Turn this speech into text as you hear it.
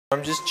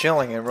I'm just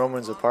chilling in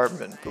Roman's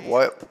apartment, but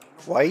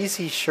why is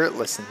he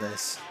shirtless in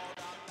this?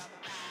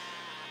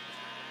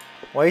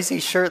 Why is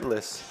he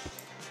shirtless?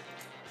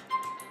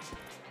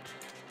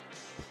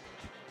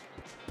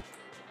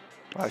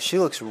 Wow, she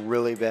looks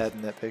really bad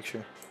in that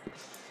picture.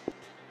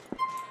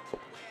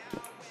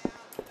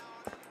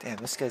 Damn,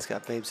 this guy's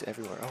got babes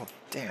everywhere. Oh,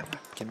 damn,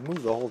 I can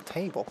move the whole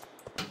table.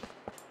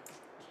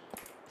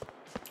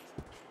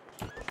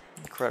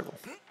 Incredible.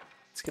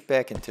 Let's get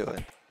back into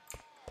it.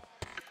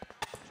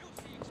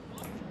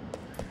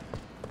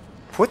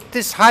 Put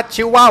this hot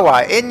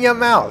chihuahua in your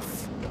mouth.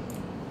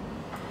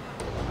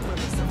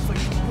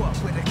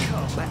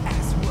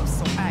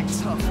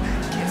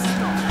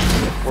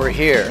 We're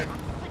here.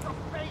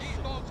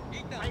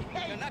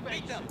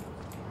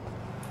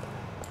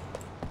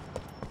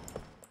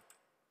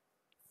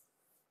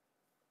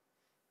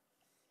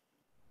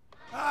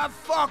 Ah,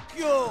 fuck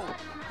you!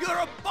 You're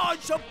a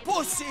bunch of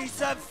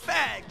pussies and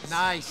fags!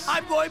 Nice.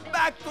 I'm going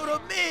back to the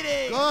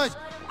meeting! Good.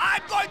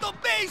 I'm going to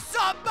be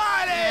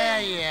somebody!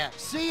 Yeah.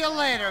 See you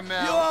later,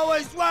 Mel. You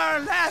always were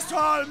an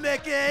asshole,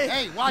 Mickey!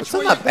 Hey, watch What's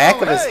on where the you back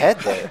go. of his Hey. head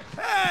there?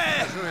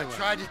 Hey! I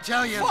tried to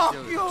tell you. Fuck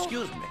you!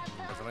 Excuse me.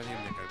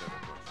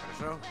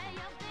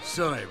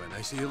 So, Ivan,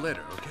 I see you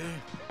later, okay?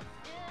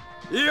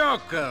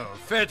 Yoko,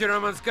 Fete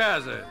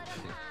Romanskaza.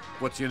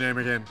 What's your name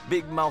again?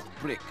 Big mouth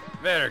prick.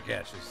 Very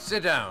catchy.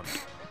 Sit down.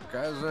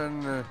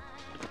 Cousin,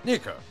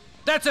 Nico.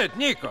 That's it,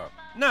 Nico.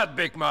 Not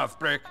Big Mouth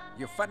Prick.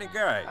 You funny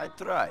guy. I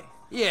try.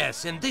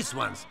 Yes, and this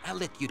one's, I'll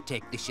let you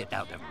take the shit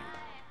out of me.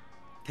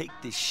 Take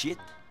this shit?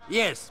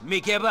 Yes,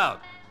 Mickey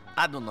about.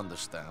 I don't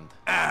understand.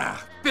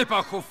 Ah,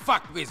 people who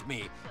fuck with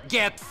me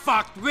get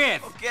fucked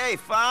with. Okay,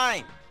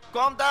 fine.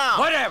 Calm down.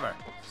 Whatever.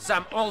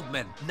 Some old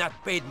man not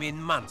paid me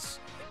in months,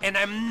 and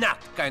I'm not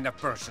kind of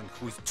person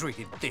who's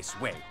treated this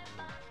way.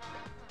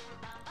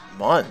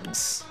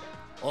 Months?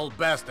 Old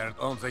bastard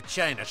owns a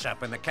china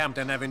shop in the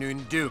Campton Avenue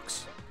in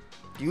Dukes.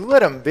 You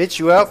let him bitch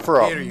you out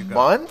for Here a you go.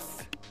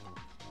 month?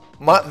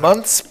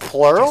 Months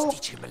plural?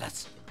 Just teach him a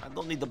lesson. I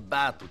don't need a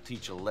bat to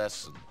teach a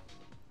lesson.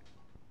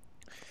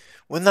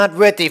 We're not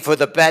ready for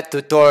the bat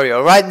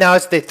tutorial. Right now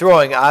it's the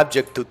throwing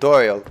object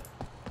tutorial.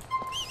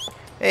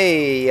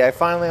 Hey, I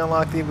finally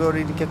unlocked the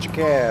ability to catch a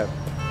cab.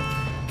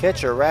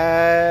 Catch a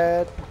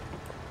rat.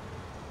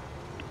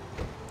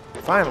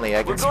 Finally,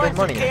 I can spend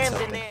money on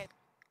something.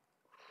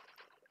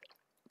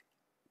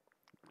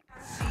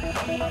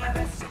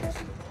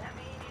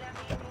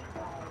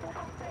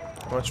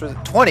 How much was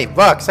it? 20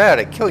 bucks. I had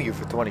to kill you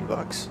for 20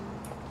 bucks.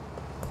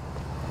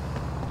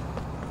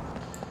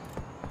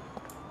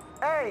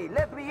 Hey,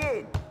 let me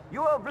in.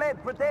 You have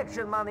Vlad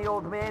protection money,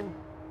 old man.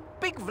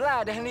 Big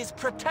Vlad and his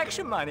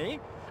protection money?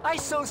 I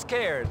so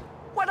scared.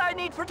 What I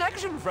need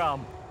protection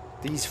from?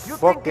 These You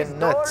think this fucking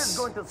door is nuts.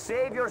 going to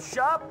save your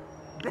shop?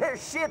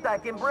 There's shit I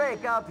can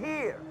break out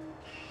here.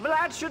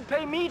 Vlad should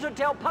pay me to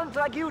tell punks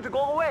like you to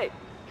go away.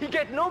 He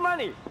get no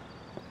money.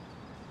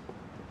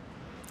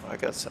 I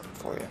got something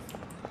for you.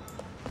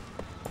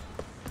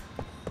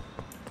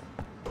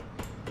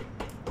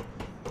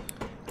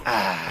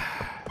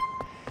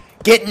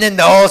 Getting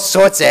into all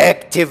sorts of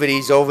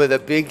activities over the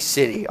big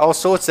city. All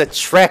sorts of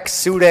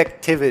tracksuit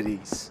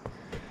activities.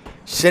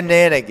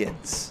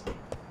 Shenanigans.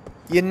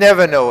 You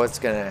never know what's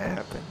gonna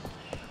happen.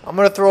 I'm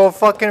gonna throw a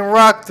fucking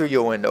rock through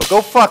your window.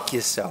 Go fuck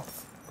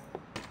yourself.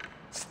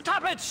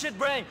 Stop it,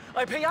 shitbrain.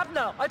 I pay up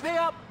now. I pay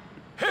up.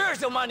 Here's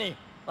the money.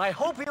 I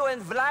hope you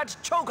and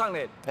Vlad choke on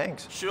it.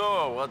 Thanks.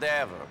 Sure,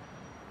 whatever.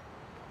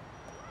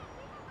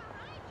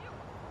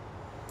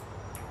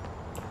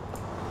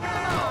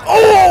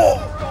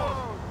 Oh!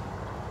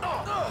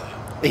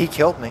 He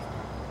killed me.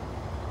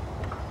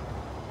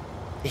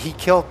 He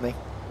killed me.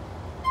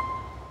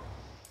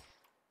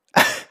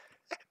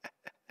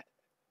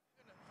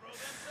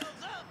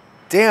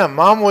 Damn,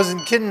 Mom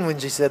wasn't kidding when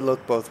she said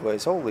look both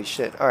ways. Holy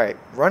shit. Alright,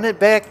 run it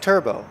back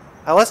turbo.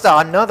 I lost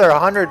another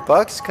 $100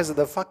 because of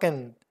the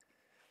fucking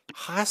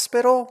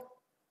hospital?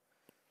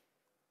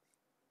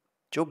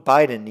 Joe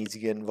Biden needs to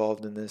get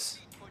involved in this.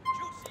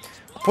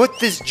 Put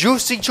this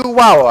juicy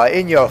chihuahua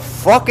in your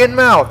fucking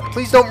mouth.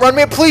 Please don't run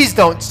me. Please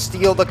don't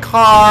steal the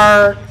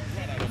car.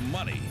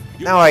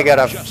 Now I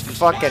gotta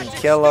fucking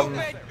kill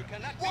him.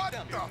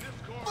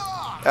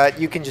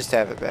 You can just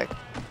have it back.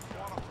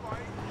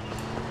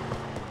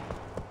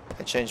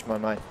 I changed my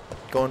mind.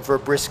 Going for a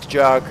brisk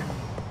jog.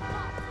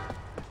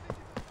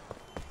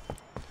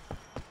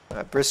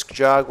 A brisk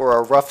jog or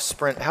a rough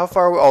sprint. How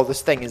far away? Oh,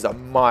 this thing is a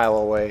mile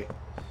away.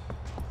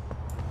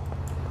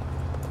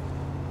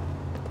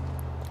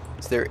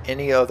 Is there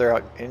any other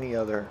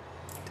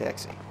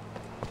taxi?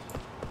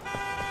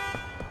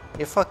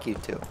 Yeah, fuck you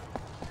too.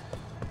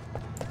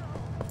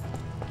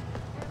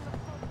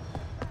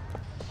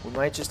 We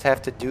might just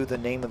have to do the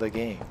name of the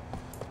game.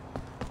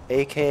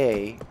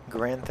 AKA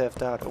Grand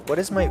Theft Auto. What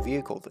is my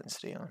vehicle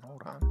density on?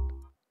 Hold on.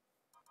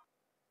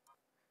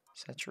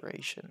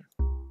 Saturation.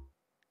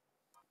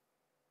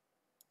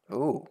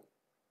 Ooh.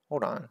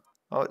 Hold on.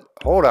 Oh,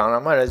 hold on. I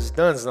might have just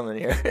done something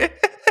here.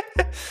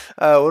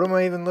 What am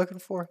I even looking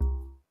for?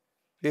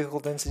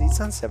 Vehicle density. It's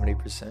on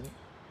 70%.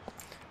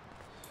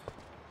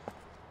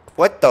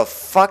 What the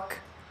fuck?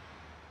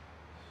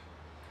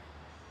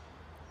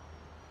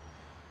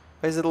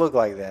 Why does it look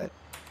like that?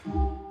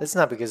 That's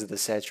not because of the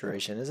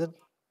saturation, is it?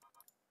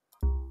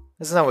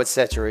 That's not what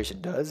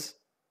saturation does.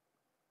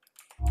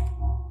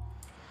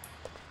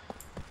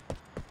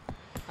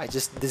 I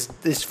just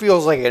this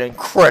feels like an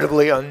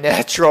incredibly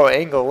unnatural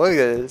angle. Look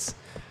at this.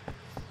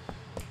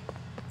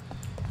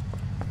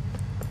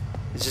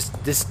 It's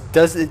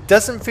just it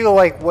doesn't feel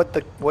like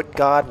what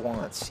God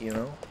wants, you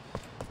know?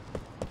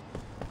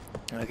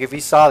 Like if he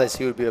saw this,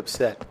 he would be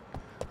upset.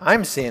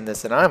 I'm seeing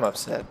this and I'm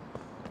upset.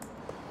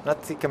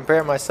 Not to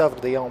compare myself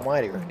to the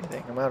Almighty or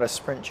anything. I'm out of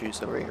sprint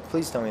juice over here.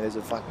 Please tell me there's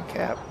a fucking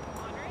cap.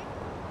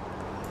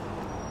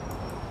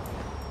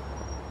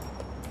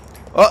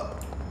 Oh!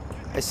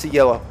 I see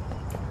yellow.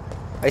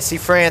 I see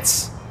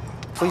France.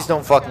 Please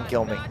don't fucking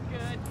kill me. Not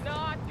good,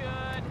 not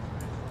good.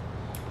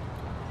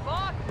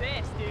 Fuck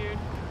this, dude.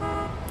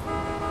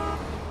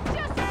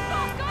 Just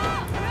fuck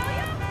off, will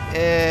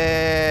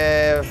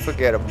ya?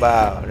 Forget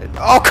about it.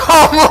 Oh,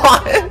 come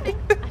on!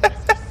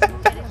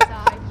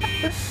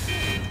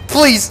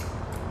 Please!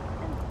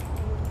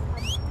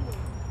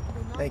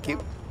 Thank you.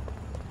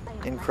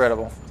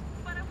 Incredible.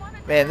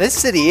 Man, this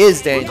city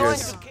is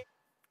dangerous.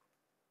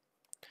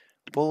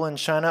 Bull and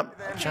China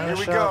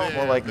shop?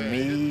 More like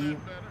me.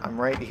 I'm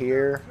right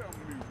here.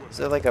 Is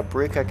there like a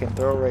brick I can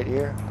throw right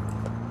here?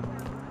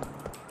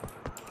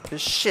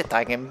 There's shit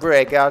I can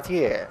break out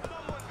here.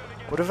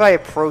 What if I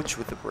approach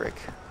with the brick?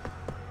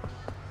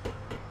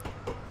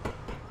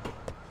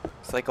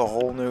 It's like a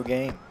whole new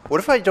game. What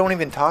if I don't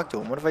even talk to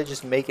him? What if I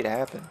just make it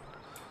happen?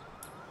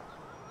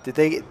 Did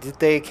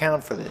they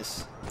account for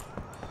this?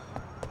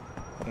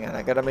 Hang on,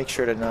 I gotta make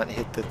sure to not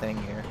hit the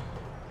thing here.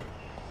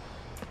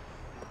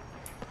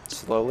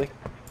 Slowly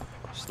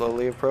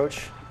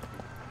approach.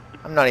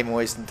 I'm not even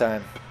wasting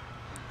time.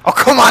 Oh,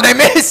 come on, I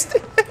missed!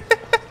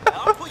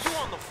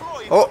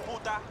 Oh,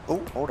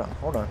 hold on.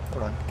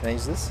 Can I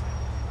use this?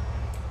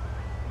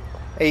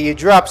 Hey, you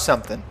dropped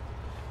something.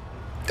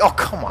 Oh,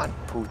 come on,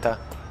 puta.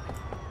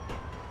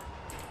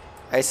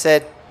 I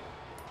said,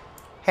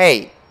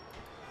 hey,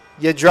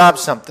 you dropped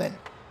something.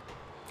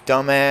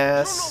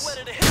 Dumbass.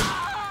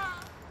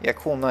 Yeah,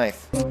 cool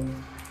knife.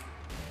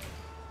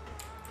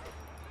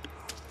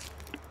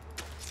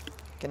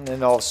 Getting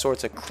into all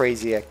sorts of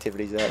crazy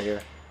activities out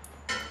here.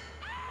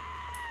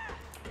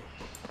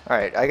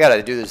 Alright, I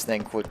gotta do this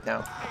thing quick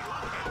now.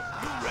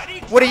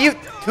 What are you?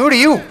 Who are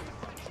you?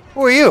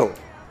 Who are you?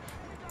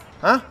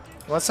 Huh?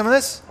 You want some of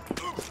this?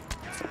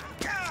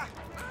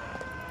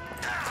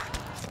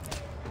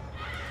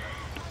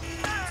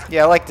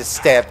 Yeah, I like to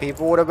stab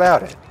people. What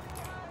about it?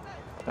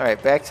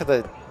 Alright, back to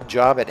the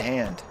job at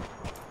hand.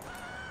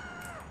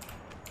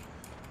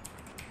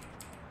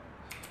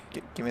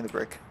 Give me the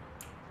brick.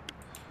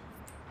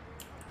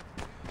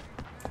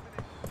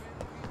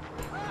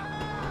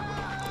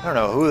 I don't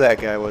know who that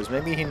guy was.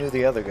 Maybe he knew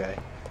the other guy.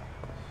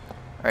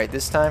 Alright,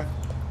 this time,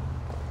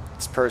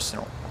 it's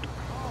personal.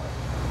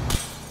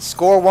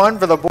 Score 1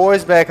 for the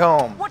boys back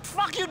home. What the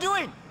fuck you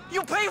doing?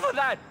 You pay for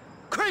that,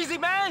 crazy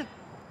man.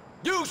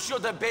 You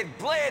should have been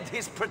bled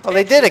his protection. Oh,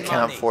 they did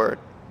account money. for it.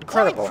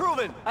 Incredible. Point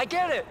proven. I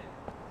get it.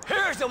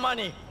 Here's the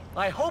money.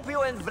 I hope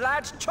you and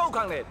Vlad choke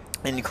on it.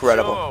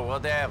 Incredible. Sure,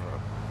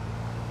 whatever.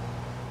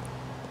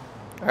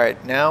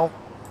 Alright, now...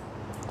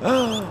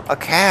 a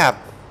cab!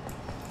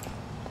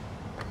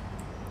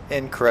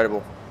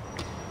 Incredible.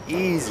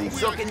 Easy.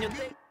 So can you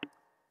think?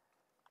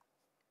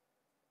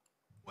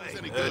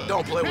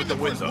 Don't play with the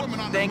window.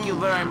 Thank you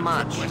very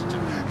much.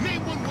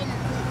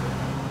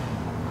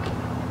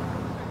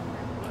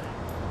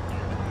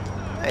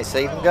 Nice, I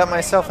even got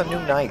myself a new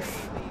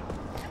knife.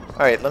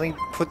 Alright, let me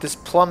put this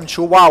plum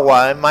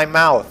chihuahua in my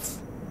mouth.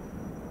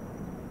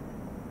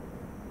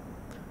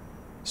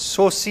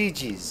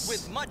 Sausages.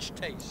 With much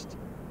taste.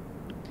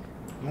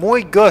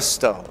 Muy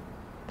gusto.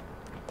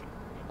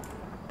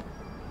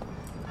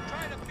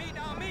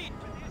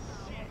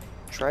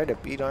 Try to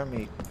beat our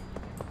meat.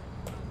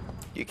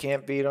 You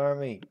can't beat our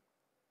meat.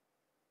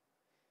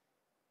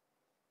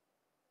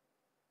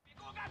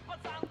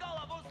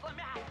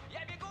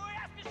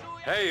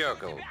 Hey,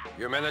 Uncle.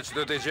 You managed to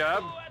do the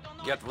job?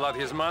 Get Vlad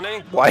his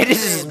money? Why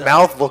does his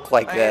mouth look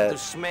like I had to that?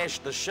 smash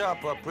the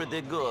shop up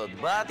pretty good,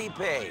 but he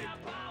paid.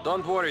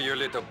 Don't worry your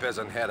little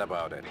peasant head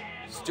about it.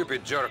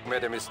 Stupid jerk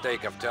made a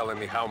mistake of telling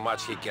me how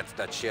much he gets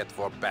that shit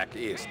for back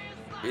east.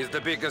 He's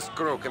the biggest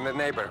crook in the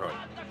neighborhood.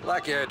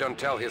 Lucky I don't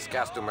tell his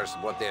customers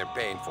what they're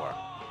paying for.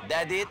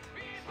 That it?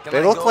 Can They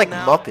I look go like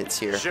now? Muppets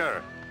here.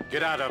 Sure.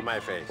 Get out of my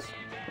face.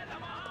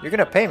 You're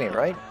gonna pay me,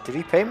 right? Did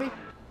he pay me?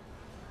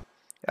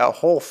 A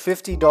whole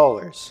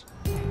 $50.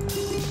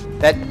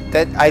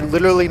 That I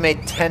literally made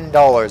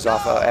 $10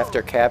 off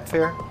after cab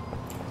fare.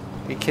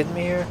 Are you kidding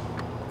me here?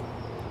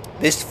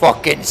 This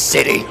fucking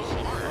city.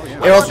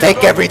 It'll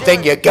take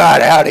everything you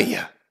got out of you.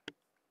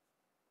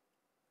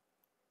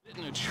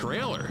 In a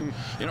trailer.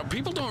 You know,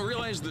 people don't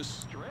realize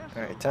this.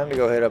 Alright, time to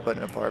go hit up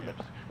an apartment.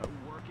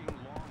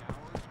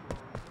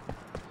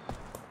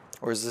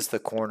 Or is this the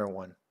corner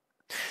one?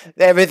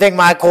 Everything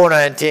my corner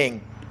and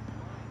ting.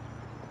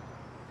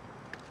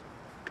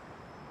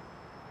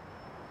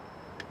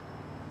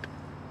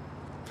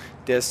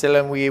 They're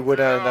selling weed when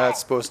they're not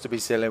supposed to be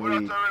selling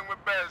weed.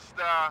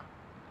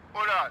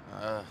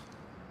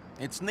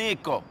 It's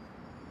Nico.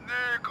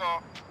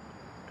 Nico.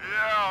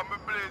 Yeah, me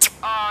bleed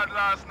hard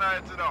last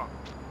night, you know.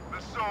 Me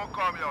soon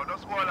come here.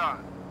 Just hold on.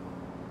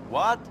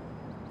 What?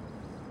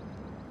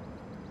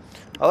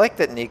 I like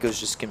that Nico's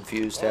just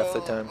confused half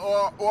the time.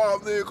 What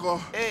up, Nico?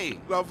 Hey.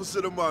 Glad to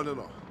see the man, you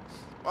know.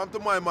 Want to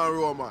my man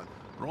Roman.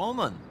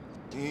 Roman?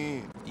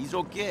 He's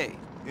okay.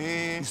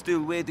 He's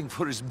still waiting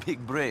for his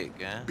big break,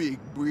 eh? Big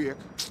break?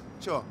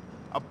 Sure.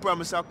 I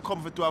promise I'll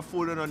comfort to a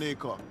fool, you know,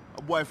 Nico.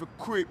 A boy for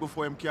creep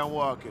before him can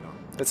walk, you know.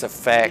 That's a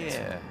fact.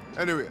 Yeah.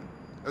 Anyway,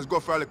 let's go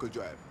for a little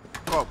drive.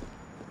 Come.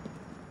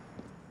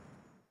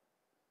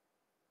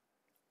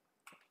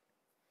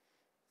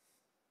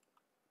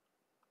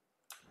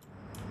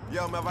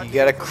 You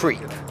gotta creep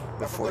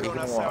before you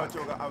can walk.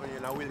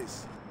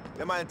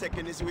 The man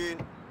taking this wheel.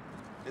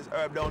 This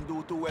herb don't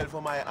do too well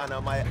for my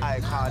honor, my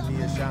eye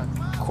coordination.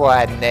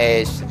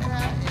 Coordination.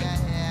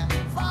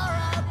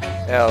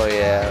 Hell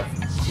yeah.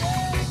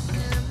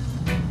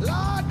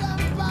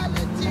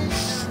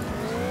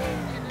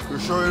 You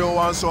sure you don't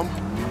want some?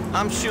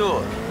 I'm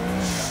sure.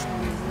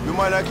 You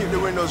might not keep the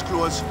windows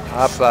closed.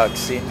 Hot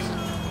boxing.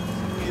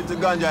 Keep the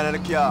ganja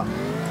in the car.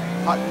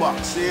 Hot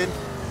boxing.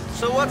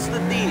 So what's the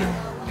deal?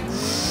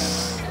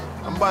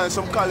 I'm buying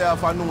some Cali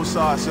off a new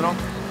sauce, you know?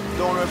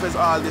 Don't know if it's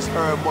all this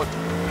herb, but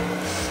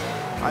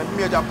I'm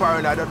major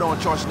paranoid, I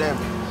don't trust them.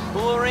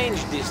 Who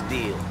arranged this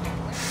deal?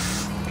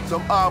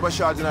 Some harbor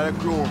shots in the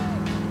crew.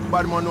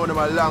 Bad man know them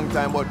a long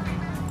time, but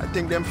I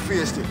think them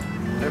faced it.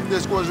 If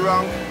this goes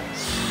wrong,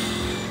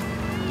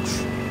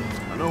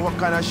 I know what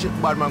kind of shit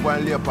bad man going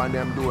to lay upon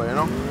them door, you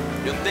know?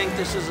 You think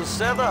this is a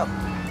setup?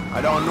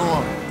 I don't know.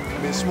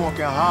 I've been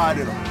smoking hard,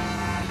 you know.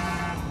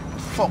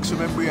 Fucks with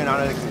my brain and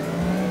everything.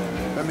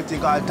 Let me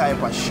think all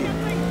type of shit.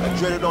 I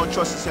dread don't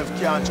trust yourself,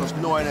 can't trust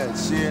no one else,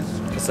 see?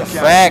 It's a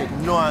fact.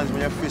 No hands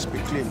when your fist be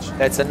clenched.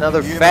 That's another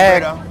You hear me,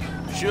 fact.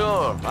 brother?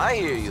 Sure, I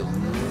hear you.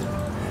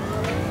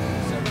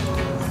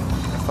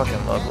 I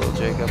fucking love Little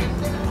Jacob.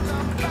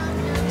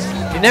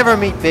 You never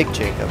meet Big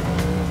Jacob.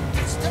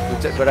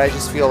 But I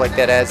just feel like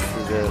that adds to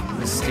the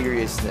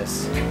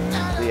mysteriousness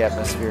of the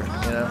atmosphere,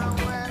 you know?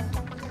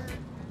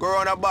 Go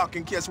around the back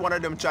in case one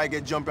of them try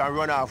get jump and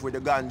run off with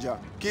the ganja.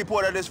 Keep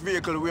out of this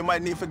vehicle, we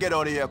might need to get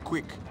out of here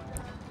quick.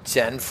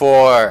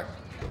 10-4.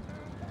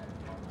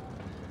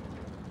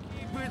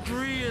 Keep it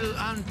real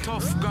and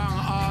tough gang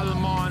all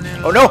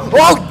morning. Oh no!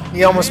 Oh!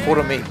 He almost pulled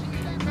on me.